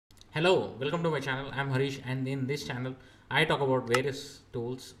Hello, welcome to my channel. I'm Harish, and in this channel, I talk about various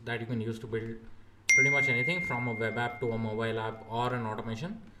tools that you can use to build pretty much anything from a web app to a mobile app or an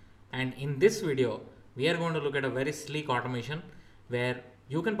automation. And in this video, we are going to look at a very sleek automation where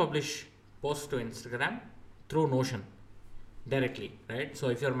you can publish posts to Instagram through Notion directly, right? So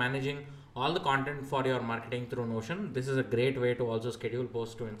if you're managing all the content for your marketing through Notion, this is a great way to also schedule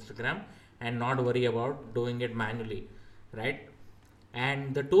posts to Instagram and not worry about doing it manually, right?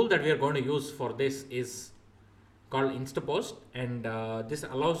 And the tool that we are going to use for this is called Instapost, and this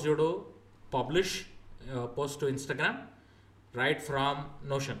allows you to publish posts to Instagram right from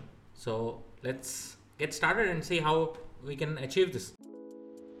Notion. So let's get started and see how we can achieve this.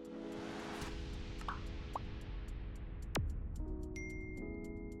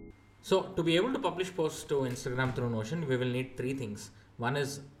 So to be able to publish posts to Instagram through Notion, we will need three things. One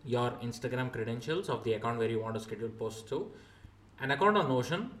is your Instagram credentials of the account where you want to schedule posts to, an account on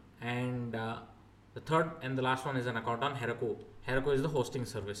Notion, and the third and the last one is an account on Heroku. Heroku is the hosting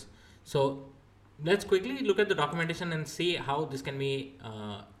service. So let's quickly look at the documentation and see how this can be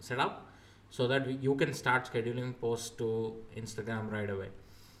set up so that you can start scheduling posts to Instagram right away.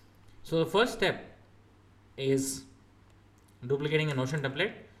 So the first step is duplicating a Notion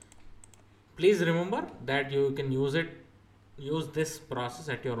template. Please remember that you can use this process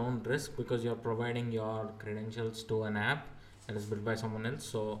at your own risk because you're providing your credentials to an app that is built by someone else.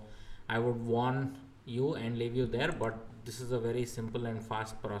 So I would warn you and leave you there, but this is a very simple and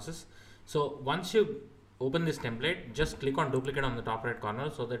fast process. So once you open this template, just click on duplicate on the top right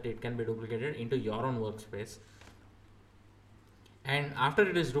corner so that it can be duplicated into your own workspace. And after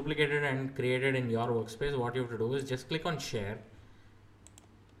it is duplicated and created in your workspace, what you have to do is just click on share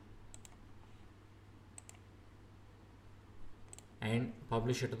and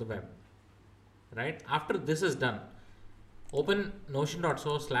publish it to the web. Right after this is done, open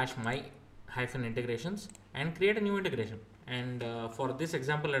notion.so/my-integrations and create a new integration. And for this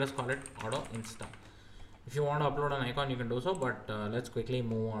example, let us call it auto insta. If you want to upload an icon, you can do so, but let's quickly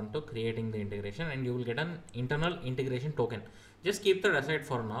move on to creating the integration, and you will get an internal integration token. Just keep that aside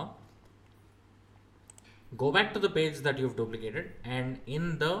for now. Go back to the page that you've duplicated, and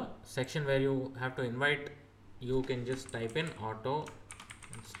in the section where you have to invite, you can just type in auto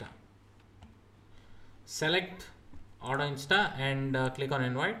insta. Select auto insta and click on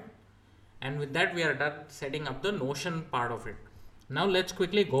invite, and with that we are done setting up the Notion part of it. Now let's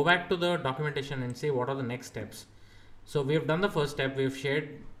quickly go back to the documentation and see what are the next steps. So we have done the first step, we've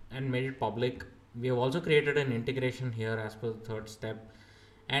shared and made it public. We have also created an integration here as per the third step,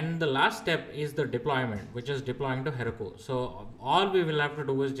 and the last step is the deployment, which is deploying to Heroku. So all we will have to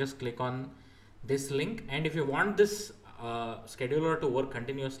do is just click on this link, and if you want this scheduler to work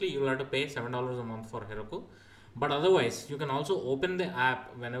continuously, you will have to pay $7 a month for Heroku. But otherwise, you can also open the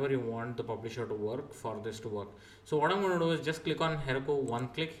app whenever you want the publisher to work for this to work. So what I'm going to do is just click on Heroku, one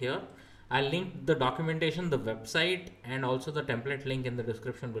click here. I'll link the documentation, the website, and also the template link in the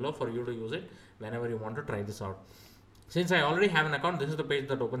description below for you to use it whenever you want to try this out. Since I already have an account, this is the page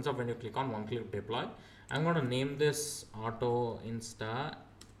that opens up when you click on one click deploy. I'm going to name this auto insta,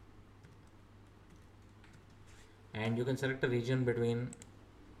 and you can select a region between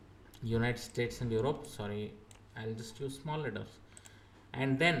United States and Europe. Sorry, I'll just use small letters.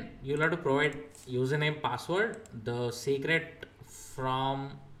 And then you'll have to provide username, password, the secret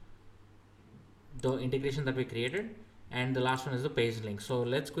from the integration that we created, and the last one is the page link. So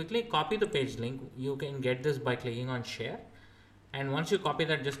let's quickly copy the page link. You can get this by clicking on share, and once you copy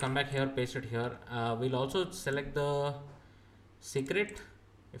that, just come back here, paste it here. We'll also select the secret.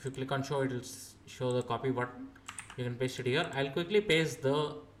 If you click on show, it will show the copy button. You can paste it here. I'll quickly paste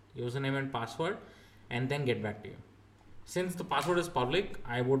the username and password and then get back to you. Since the password is public,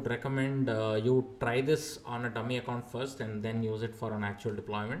 I would recommend you try this on a dummy account first and then use it for an actual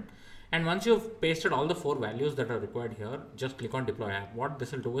deployment. And once you've pasted all the 4 values that are required here, just click on deploy app. What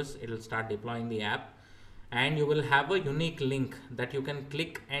this will do is it will start deploying the app, and you will have a unique link that you can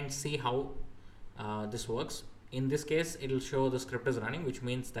click and see how this works. In this case, it will show the script is running, which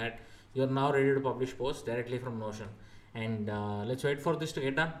means that you're now ready to publish posts directly from Notion. And let's wait for this to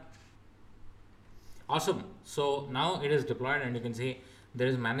get done. Awesome. So now it is deployed, and you can see there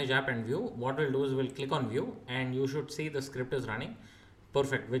is manage app and view. What we'll do is we'll click on view, and you should see the script is running.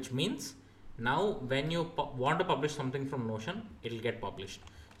 Perfect. Which means now when you want to publish something from Notion, it'll get published.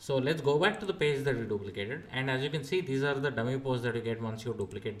 So let's go back to the page that we duplicated, and as you can see, these are the dummy posts that you get once you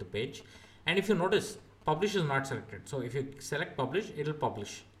duplicate the page. And if you notice, publish is not selected. So if you select publish, it will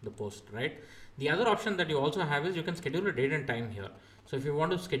publish the post, right? The other option that you also have is you can schedule a date and time here. So if you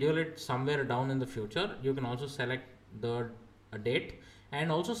want to schedule it somewhere down in the future, you can also select the date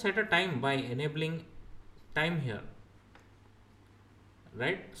and also set a time by enabling time here,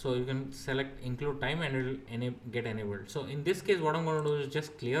 right? So you can select include time and it will get enabled. So in this case, what I'm going to do is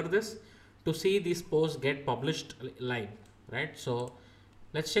just clear this to see these posts get published live, right? So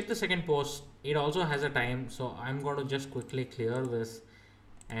let's check the second post. It also has a time, so I'm going to just quickly clear this.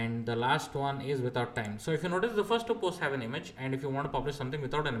 And the last one is without time. So if you notice, the first two posts have an image, and if you want to publish something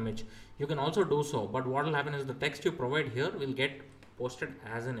without an image, you can also do so. But what will happen is the text you provide here will get posted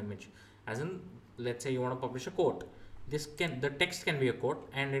as an image. As in, let's say you want to publish a quote, the text can be a quote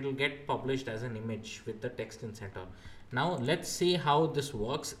and it will get published as an image with the text in center. Now let's see how this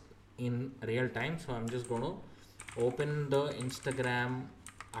works in real time. So I'm just going to open the Instagram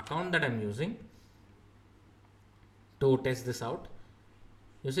account that I'm using to test this out.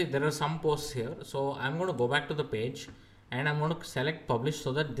 You see there are some posts here, so I'm going to go back to the page and I'm going to select publish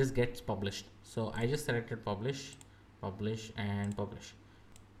so that this gets published. So I just selected publish, publish and publish.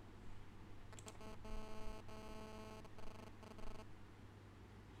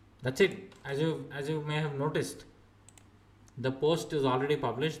 That's it. As you may have noticed, the post is already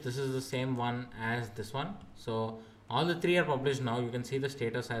published. This is the same one as this one. So all the three are published now. You can see the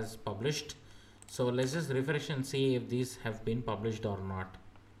status as published. So let's just refresh and see if these have been published or not.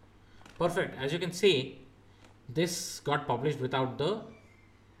 Perfect. As you can see, this got published without the,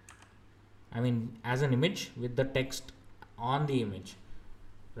 as an image with the text on the image,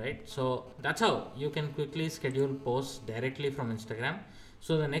 right? So that's how you can quickly schedule posts directly from Instagram.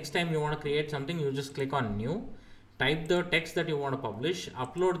 So the next time you want to create something, you just click on new, type the text that you want to publish,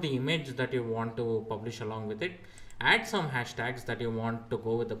 upload the image that you want to publish along with it, add some hashtags that you want to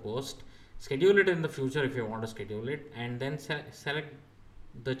go with the post, schedule it in the future if you want to schedule it, and then select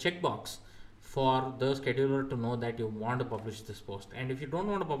the checkbox for the scheduler to know that you want to publish this post. And if you don't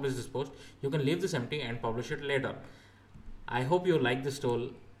want to publish this post, you can leave this empty and publish it later. I hope you like this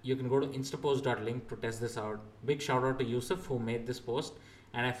tool. You can go to instapost.link to test this out. Big shout out to Yusuf who made this post,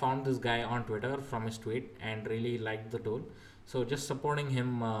 and I found this guy on Twitter from his tweet and really liked the tool. So just supporting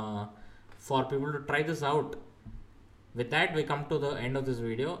him for people to try this out. With that, we come to the end of this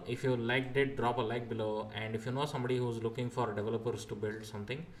video. If you liked it, drop a like below, and if you know somebody who's looking for developers to build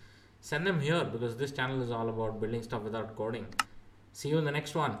something, send them here, because this channel is all about building stuff without coding. See you in the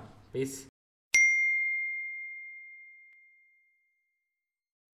next one. Peace.